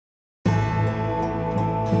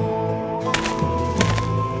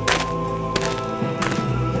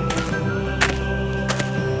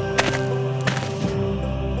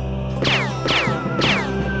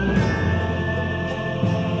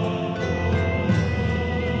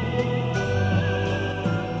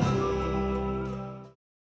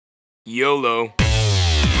YOLO.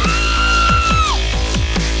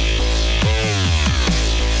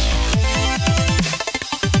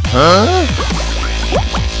 Huh?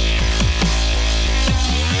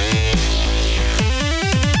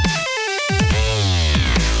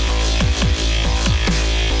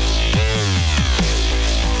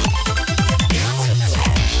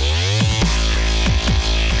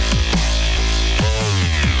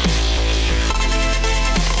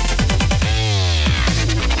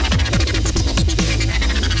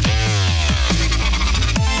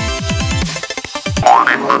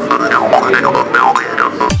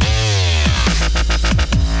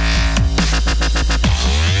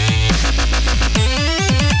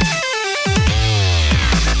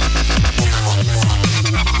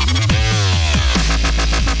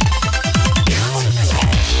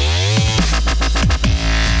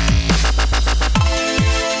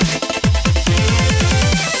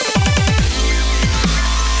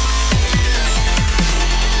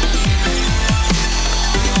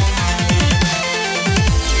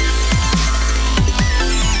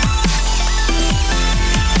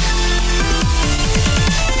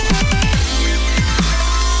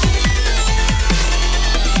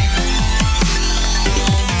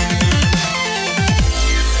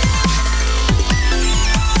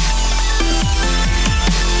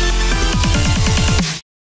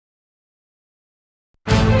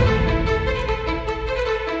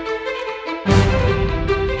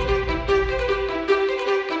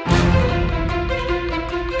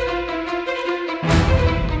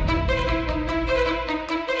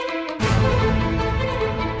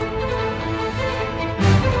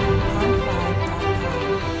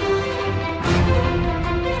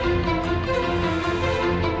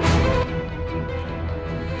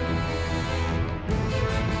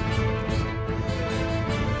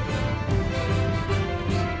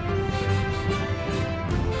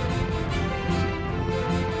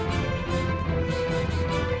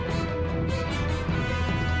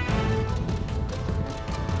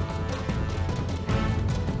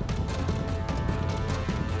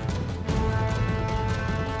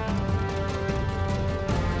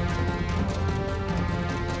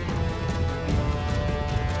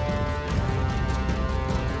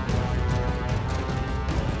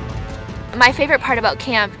 My favorite part about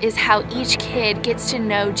camp is how each kid gets to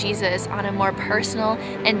know Jesus on a more personal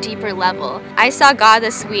and deeper level. I saw God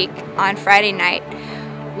this week on Friday night.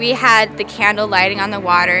 We had the candle lighting on the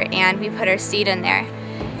water and we put our seed in there.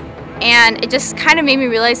 And it just kind of made me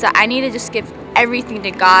realize that I need to just give everything to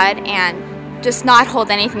God and just not hold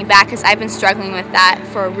anything back, because I've been struggling with that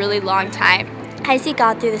for a really long time. I see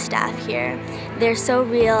God through the staff here. They're so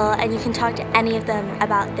real, and you can talk to any of them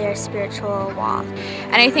about their spiritual walk.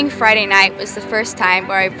 And I think Friday night was the first time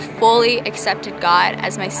where I fully accepted God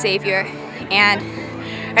as my Savior. And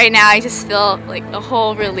right now I just feel like a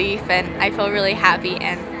whole relief, and I feel really happy.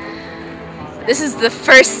 And this is the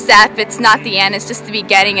first step. It's not the end. It's just the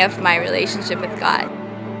beginning of my relationship with God.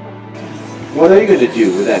 What are you going to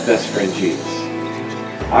do with that best friend Jesus?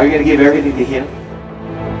 Are you going to give everything to Him?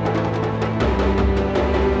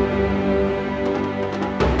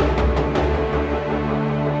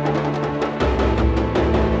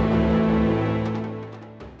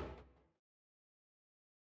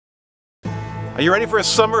 Are you ready for a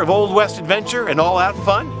summer of Old West adventure and all-out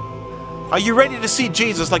fun? Are you ready to see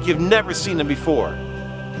Jesus like you've never seen Him before?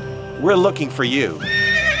 We're looking for you.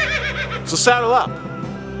 So saddle up.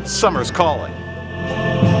 Summer's calling.